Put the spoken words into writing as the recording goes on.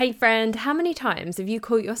Hey friend, how many times have you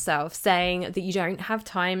caught yourself saying that you don't have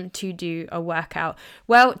time to do a workout?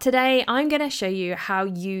 Well, today I'm going to show you how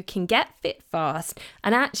you can get fit fast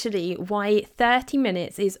and actually why 30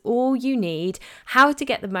 minutes is all you need, how to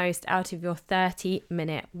get the most out of your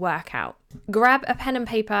 30-minute workout. Grab a pen and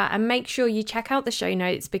paper and make sure you check out the show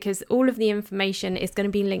notes because all of the information is going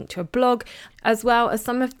to be linked to a blog as well as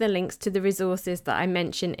some of the links to the resources that I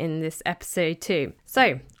mention in this episode too.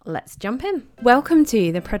 So let's jump in. Welcome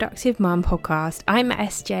to the Productive Mum podcast. I'm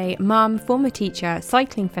SJ, mum, former teacher,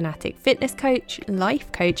 cycling fanatic, fitness coach, life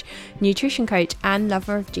coach, nutrition coach, and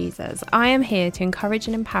lover of Jesus. I am here to encourage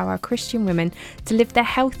and empower Christian women to live their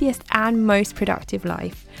healthiest and most productive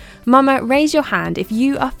life. Mama, raise your hand if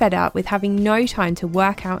you are fed up with having no time to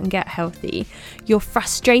work out and get healthy. You're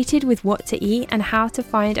frustrated with what to eat and how to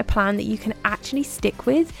find a plan that you can actually stick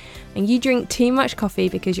with, and you drink too much coffee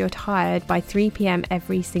because you're tired by 3 p.m.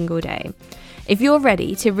 every single day. If you're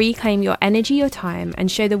ready to reclaim your energy, your time, and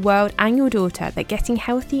show the world and your daughter that getting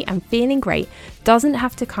healthy and feeling great doesn't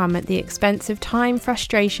have to come at the expense of time,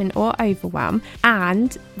 frustration, or overwhelm,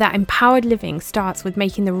 and that empowered living starts with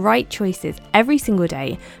making the right choices every single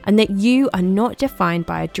day, and that you are not defined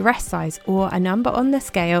by a dress size or a number on the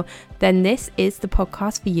scale, then this is the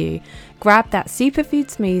podcast for you. Grab that superfood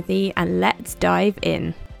smoothie and let's dive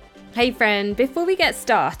in. Hey friend, before we get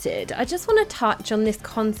started, I just want to touch on this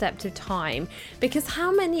concept of time, because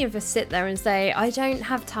how many of us sit there and say, I don't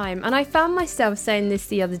have time? And I found myself saying this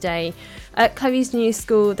the other day. At Chloe's new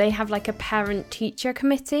school, they have like a parent-teacher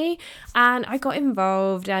committee, and I got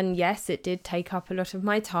involved, and yes, it did take up a lot of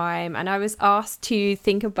my time, and I was asked to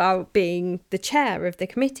think about being the chair of the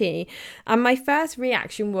committee, and my first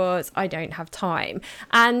reaction was, I don't have time.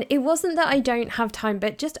 And it wasn't that I don't have time,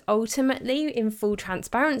 but just ultimately, in full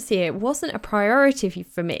transparency, it wasn't a priority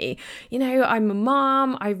for me. You know, I'm a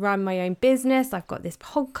mom, I run my own business, I've got this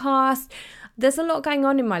podcast. There's a lot going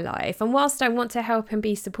on in my life, and whilst I want to help and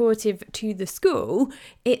be supportive to the school,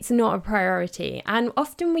 it's not a priority. And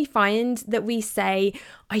often we find that we say,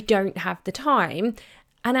 I don't have the time,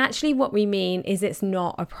 and actually what we mean is it's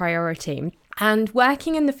not a priority. And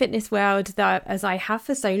working in the fitness world, that as I have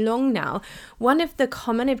for so long now, one of the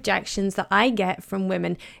common objections that I get from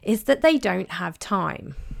women is that they don't have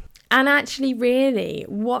time. And actually, really,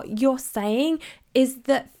 what you're saying is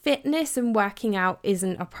that fitness and working out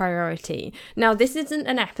isn't a priority. Now, this isn't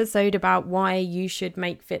an episode about why you should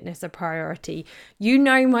make fitness a priority. You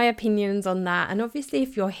know my opinions on that. And obviously,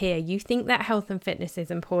 if you're here, you think that health and fitness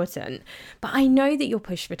is important. But I know that you're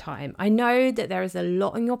pushed for time. I know that there is a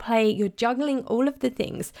lot on your plate. You're juggling all of the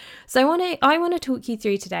things. So I want to talk you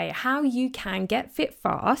through today how you can get fit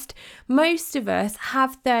fast. Most of us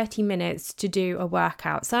have 30 minutes to do a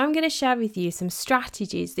workout. So I'm going to share with you some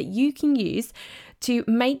strategies that you can use to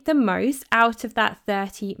make the most out of that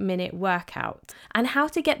 30-minute workout and how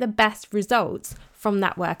to get the best results from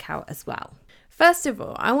that workout as well. First of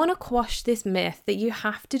all, I want to quash this myth that you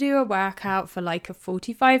have to do a workout for like a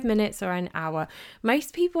 45 minutes or an hour.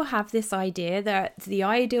 Most people have this idea that the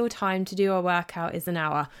ideal time to do a workout is an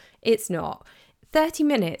hour. It's not. 30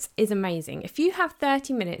 minutes is amazing. If you have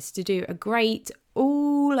 30 minutes to do a great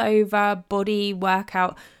all-over body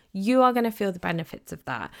workout, you are going to feel the benefits of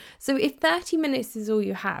that. So if 30 minutes is all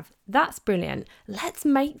you have, that's brilliant. Let's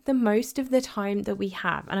make the most of the time that we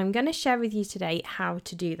have. And I'm going to share with you today how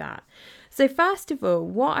to do that. So first of all,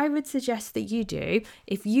 what I would suggest that you do,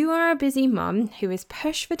 if you are a busy mum who is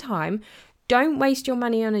pushed for time, don't waste your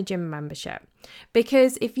money on a gym membership.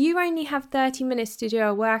 Because if you only have 30 minutes to do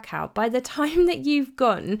a workout, by the time that you've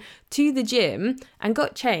gone to the gym and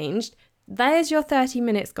got changed, there's your 30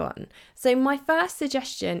 minutes gone. So my first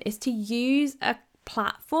suggestion is to use a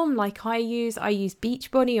platform like I use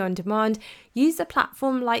Beachbody On Demand. Use a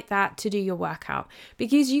platform like that to do your workout,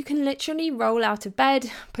 because you can literally roll out of bed,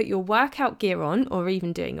 put your workout gear on, or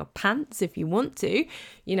even doing your pants if you want to,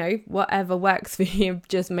 you know, whatever works for you,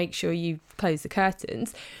 just make sure you close the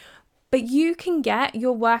curtains. But you can get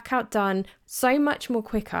your workout done so much more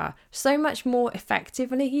quicker, so much more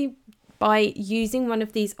effectively by using one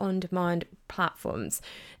of these on-demand platforms.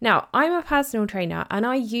 Now, I'm a personal trainer and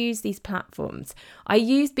I use these platforms. I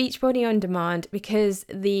use Beachbody On Demand because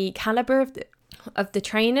the caliber of the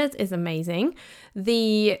trainers is amazing.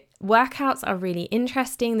 The workouts are really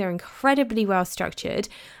interesting. They're incredibly well structured.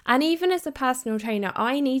 And even as a personal trainer,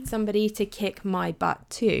 I need somebody to kick my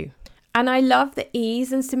butt too. And I love the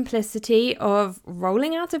ease and simplicity of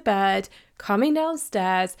rolling out of bed, coming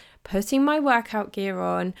downstairs, putting my workout gear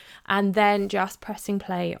on, and then just pressing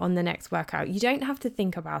play on the next workout. You don't have to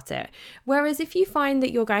think about it. Whereas if you find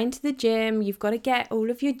that you're going to the gym, you've got to get all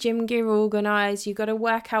of your gym gear organized, you've got to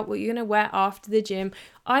work out what you're going to wear after the gym.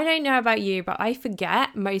 I don't know about you, but I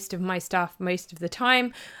forget most of my stuff most of the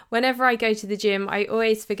time. Whenever I go to the gym, I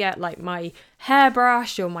always forget like my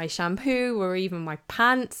hairbrush or my shampoo or even my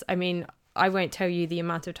pants. I mean, I won't tell you the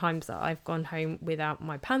amount of times that I've gone home without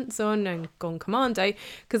my pants on and gone commando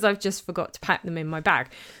because I've just forgot to pack them in my bag.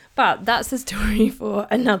 But that's a story for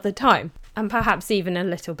another time, and perhaps even a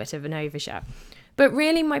little bit of an overshare. But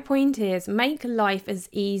really my point is, make life as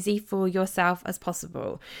easy for yourself as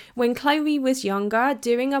possible. When Chloe was younger,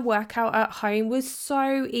 doing a workout at home was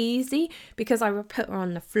so easy because I would put her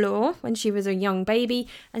on the floor when she was a young baby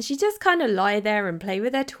and she just kind of lie there and play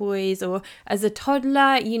with her toys. Or as a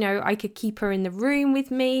toddler, you know, I could keep her in the room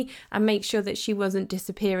with me and make sure that she wasn't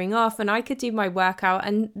disappearing off, and I could do my workout.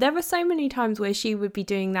 And there were so many times where she would be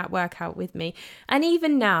doing that workout with me. And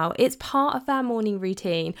even now, it's part of our morning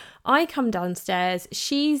routine. I come downstairs,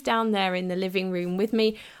 she's down there in the living room with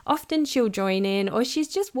me. Often she'll join in, or she's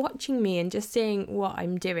just watching me and just seeing what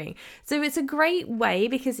I'm doing. So it's a great way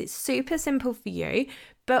because it's super simple for you,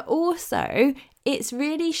 but also it's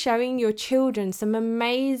really showing your children some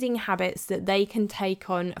amazing habits that they can take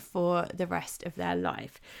on for the rest of their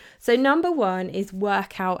life. So number one is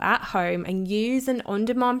work out at home and use an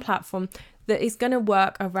on-demand platform that is going to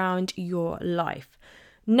work around your life.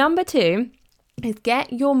 Number two is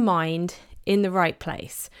get your mind in the right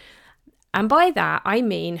place. And by that, I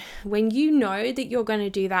mean, when you know that you're going to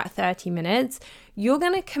do that 30 minutes, you're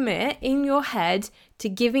going to commit in your head to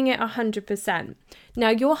giving it 100%. Now,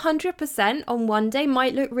 your 100% on one day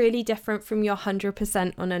might look really different from your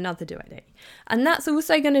 100% on another day. And that's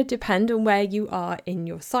also going to depend on where you are in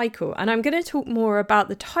your cycle. And I'm going to talk more about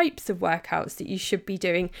the types of workouts that you should be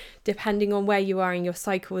doing depending on where you are in your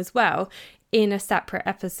cycle as well in a separate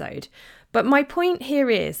episode. But my point here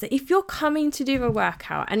is that if you're coming to do a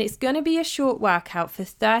workout and it's going to be a short workout for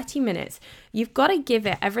 30 minutes, you've got to give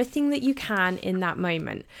it everything that you can in that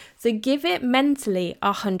moment. So give it mentally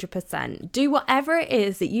 100%. Do whatever it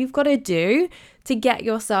is that you've got to do to get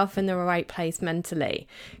yourself in the right place mentally.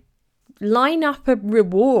 Line up a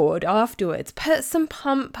reward afterwards. Put some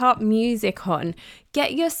pump up music on.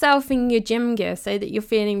 Get yourself in your gym gear so that you're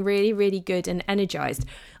feeling really, really good and energized.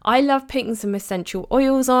 I love putting some essential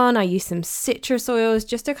oils on. I use some citrus oils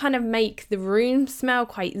just to kind of make the room smell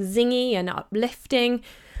quite zingy and uplifting.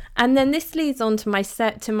 And then this leads on to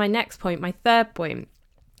my next point, my third point,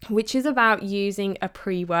 which is about using a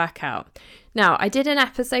pre-workout. Now, I did an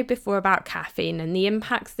episode before about caffeine and the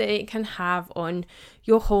impacts that it can have on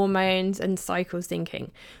your hormones and cycle syncing.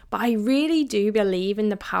 But I really do believe in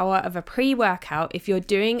the power of a pre-workout if you're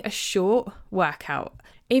doing a short workout.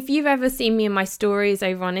 If you've ever seen me in my stories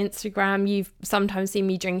over on Instagram, you've sometimes seen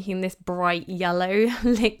me drinking this bright yellow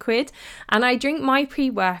liquid. And I drink my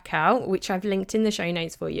pre-workout, which I've linked in the show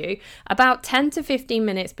notes for you, about 10 to 15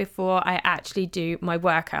 minutes before I actually do my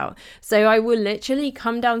workout. So I will literally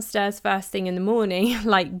come downstairs first thing in the morning,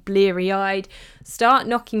 like bleary-eyed, start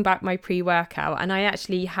knocking back my pre-workout. And I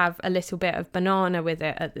actually have a little bit of banana with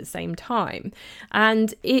it at the same time.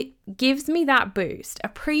 And it gives me that boost. A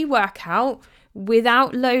pre-workout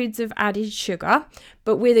without loads of added sugar,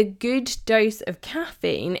 but with a good dose of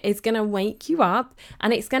caffeine, is going to wake you up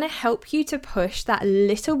and it's going to help you to push that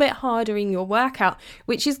little bit harder in your workout,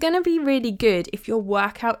 which is going to be really good if your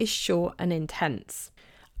workout is short and intense.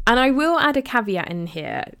 And I will add a caveat in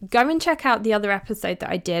here. Go and check out the other episode that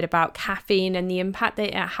I did about caffeine and the impact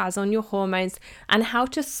that it has on your hormones and how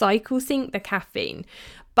to cycle sync the caffeine.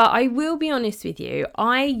 But I will be honest with you,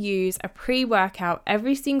 I use a pre-workout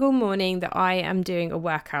every single morning that I am doing a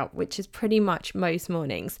workout, which is pretty much most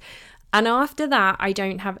mornings. And after that, I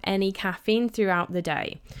don't have any caffeine throughout the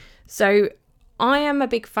day. So I am a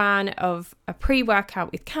big fan of a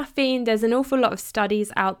pre-workout with caffeine. There's an awful lot of studies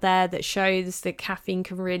out there that shows that caffeine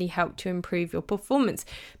can really help to improve your performance.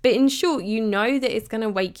 But in short, you know that it's going to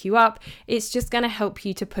wake you up. It's just going to help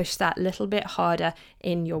you to push that little bit harder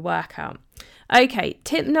in your workout. Okay,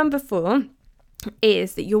 tip number 4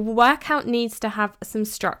 is that your workout needs to have some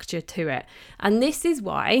structure to it. And this is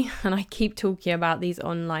why, and I keep talking about these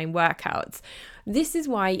online workouts, This is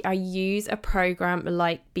why I use a program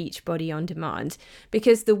like Beachbody On Demand,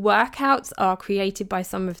 because the workouts are created by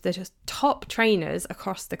some of the top trainers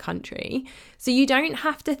across the country. So you don't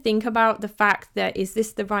have to think about the fact that, is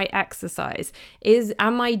this the right exercise?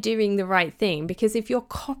 Am I doing the right thing? Because if you're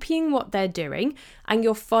copying what they're doing and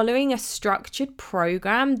you're following a structured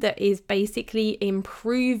program that is basically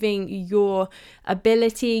improving your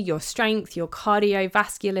ability, your strength, your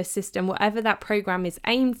cardiovascular system, whatever that program is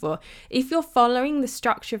aimed for, if you're following the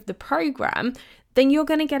structure of the program, then you're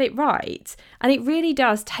going to get it right. And it really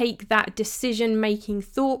does take that decision-making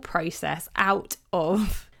thought process out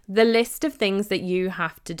of the list of things that you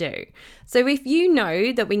have to do. So if you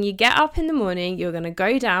know that when you get up in the morning, you're going to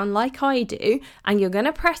go down like I do, and you're going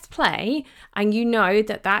to press play, and you know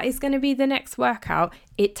that that is going to be the next workout,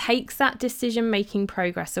 it takes that decision-making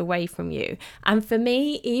progress away from you. And for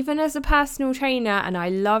me, even as a personal trainer, and I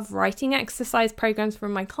love writing exercise programs for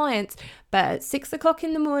my clients, but at 6 o'clock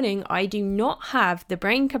in the morning, I do not have the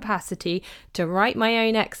brain capacity to write my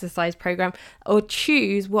own exercise program or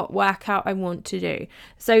choose what workout I want to do.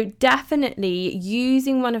 So definitely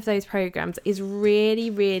using one of those programs is really,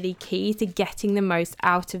 really key to getting the most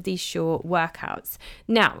out of these short workouts.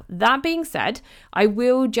 Now, that being said, I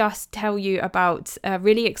will just tell you about a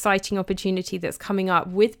really exciting opportunity that's coming up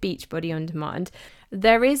with Beachbody On Demand.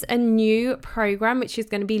 There is a new program which is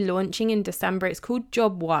going to be launching in December. It's called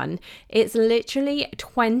Job 1. It's literally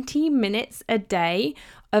 20 minutes a day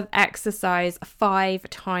of exercise 5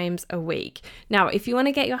 times a week. Now, if you want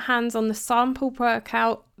to get your hands on the sample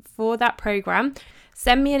workout for that program,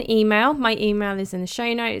 send me an email. My email is in the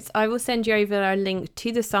show notes. I will send you over a link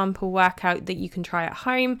to the sample workout that you can try at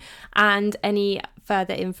home and any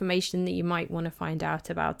further information that you might want to find out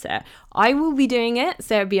about it. I will be doing it,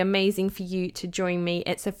 so it'd be amazing for you to join me.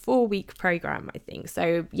 It's a 4-week program, I think.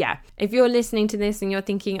 So yeah, if you're listening to this and you're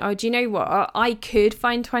thinking, oh, do you know what? I could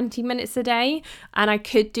find 20 minutes a day and I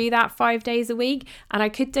could do that 5 days a week and I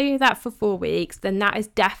could do that for 4 weeks, then that is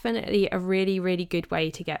definitely a really, really good way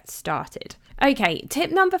to get started. Okay,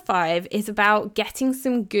 tip number 5 is about getting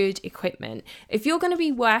some good equipment. If you're going to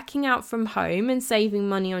be working out from home and saving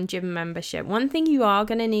money on gym membership, one thing you are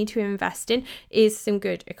going to need to invest in is some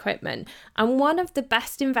good equipment. And one of the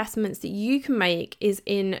best investments that you can make is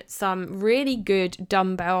in some really good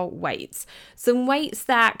dumbbell weights. Some weights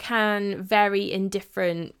that can vary in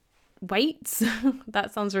different weights.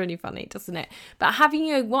 That sounds really funny, doesn't it? But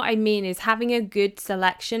what I mean is having a good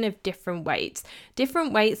selection of different weights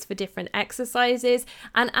for different exercises.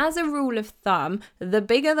 And as a rule of thumb, the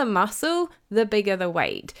bigger the muscle, the bigger the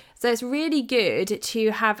weight. So it's really good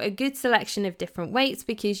to have a good selection of different weights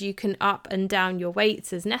because you can up and down your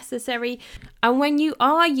weights as necessary. And when you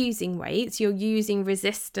are using weights, you're using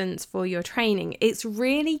resistance for your training. It's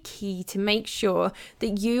really key to make sure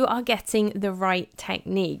that you are getting the right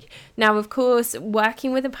technique. Now, of course,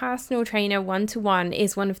 working with a personal trainer one-to-one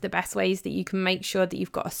is one of the best ways that you can make sure that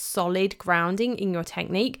you've got a solid grounding in your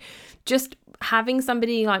technique. Just having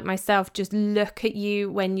somebody like myself just look at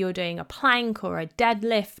you when you're doing a plank or a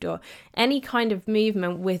deadlift or any kind of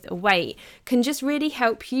movement with a weight can just really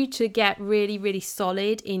help you to get really, really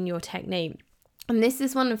solid in your technique. And this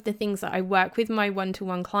is one of the things that I work with my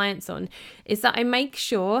one-to-one clients on, is that I make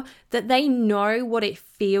sure that they know what it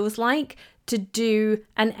feels like to do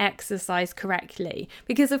an exercise correctly.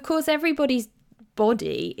 Because of course, everybody's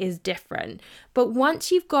body is different. But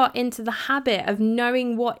once you've got into the habit of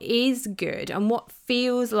knowing what is good and what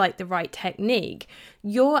feels like the right technique,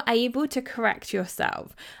 you're able to correct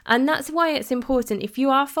yourself. And that's why it's important, if you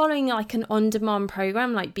are following like an on-demand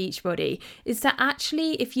program like Beachbody, is to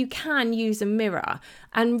actually, if you can, use a mirror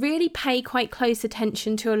and really pay quite close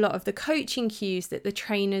attention to a lot of the coaching cues that the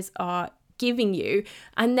trainers are giving you,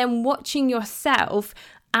 and then watching yourself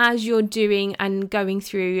as you're doing and going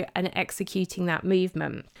through and executing that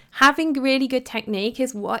movement. Having really good technique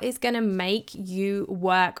is what is going to make you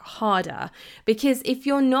work harder, because if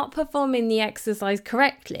you're not performing the exercise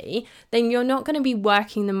correctly, then you're not going to be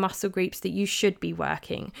working the muscle groups that you should be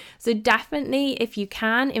working. So definitely, if you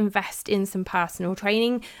can, invest in some personal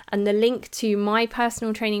training, and the link to my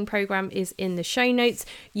personal training program is in the show notes.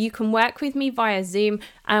 You can work with me via Zoom,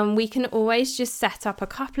 and we can always just set up a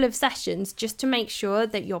couple of sessions just to make sure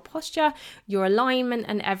that your posture, your alignment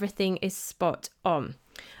and everything is spot on.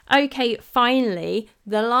 Okay, finally,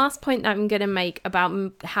 the last point that I'm going to make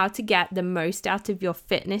about how to get the most out of your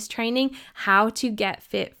fitness training, how to get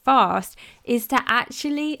fit fast, is to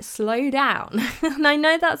actually slow down. And I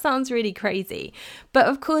know that sounds really crazy, but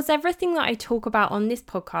of course, everything that I talk about on this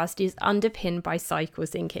podcast is underpinned by cycle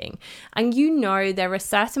syncing. And there are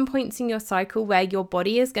certain points in your cycle where your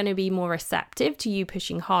body is going to be more receptive to you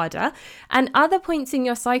pushing harder, and other points in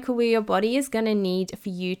your cycle where your body is going to need for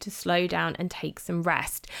you to slow down and take some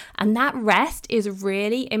rest. And that rest is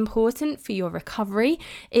really important for your recovery.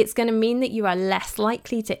 It's going to mean that you are less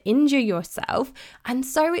likely to injure yourself. And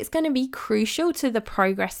so it's going to be crucial to the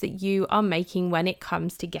progress that you are making when it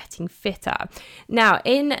comes to getting fitter. Now,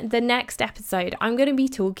 in the next episode, I'm going to be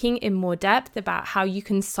talking in more depth about how you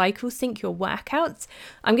can cycle sync your workouts.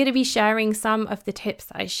 I'm going to be sharing some of the tips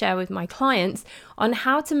that I share with my clients on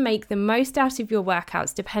how to make the most out of your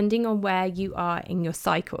workouts depending on where you are in your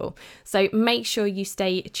cycle. So make sure you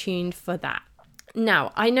stay tuned for that.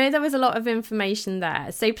 Now, I know there was a lot of information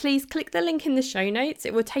there, so please click the link in the show notes.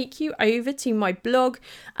 It will take you over to my blog,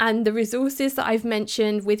 and the resources that I've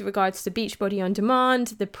mentioned with regards to Beachbody On Demand,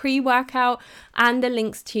 the pre-workout, and the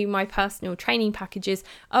links to my personal training packages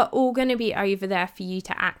are all going to be over there for you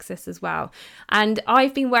to access as well. And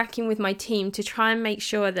I've been working with my team to try and make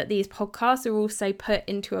sure that these podcasts are also put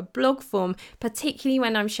into a blog form, particularly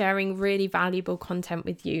when I'm sharing really valuable content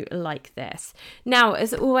with you like this. Now,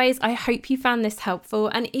 as always, I hope you found this helpful,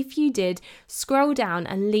 and if you did, scroll down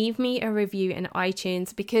and leave me a review in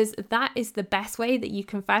iTunes, because that is the best way that you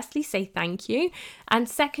can firstly say thank you, and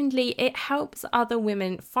secondly, it helps other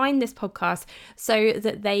women find this podcast so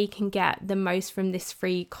that they can get the most from this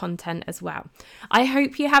free content as well. I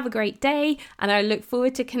hope you have a great day, and I look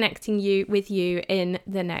forward to connecting with you in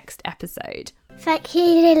the next episode. Thank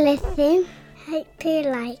you for listening. Hope you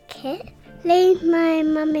like it. Leave my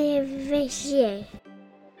mummy a review.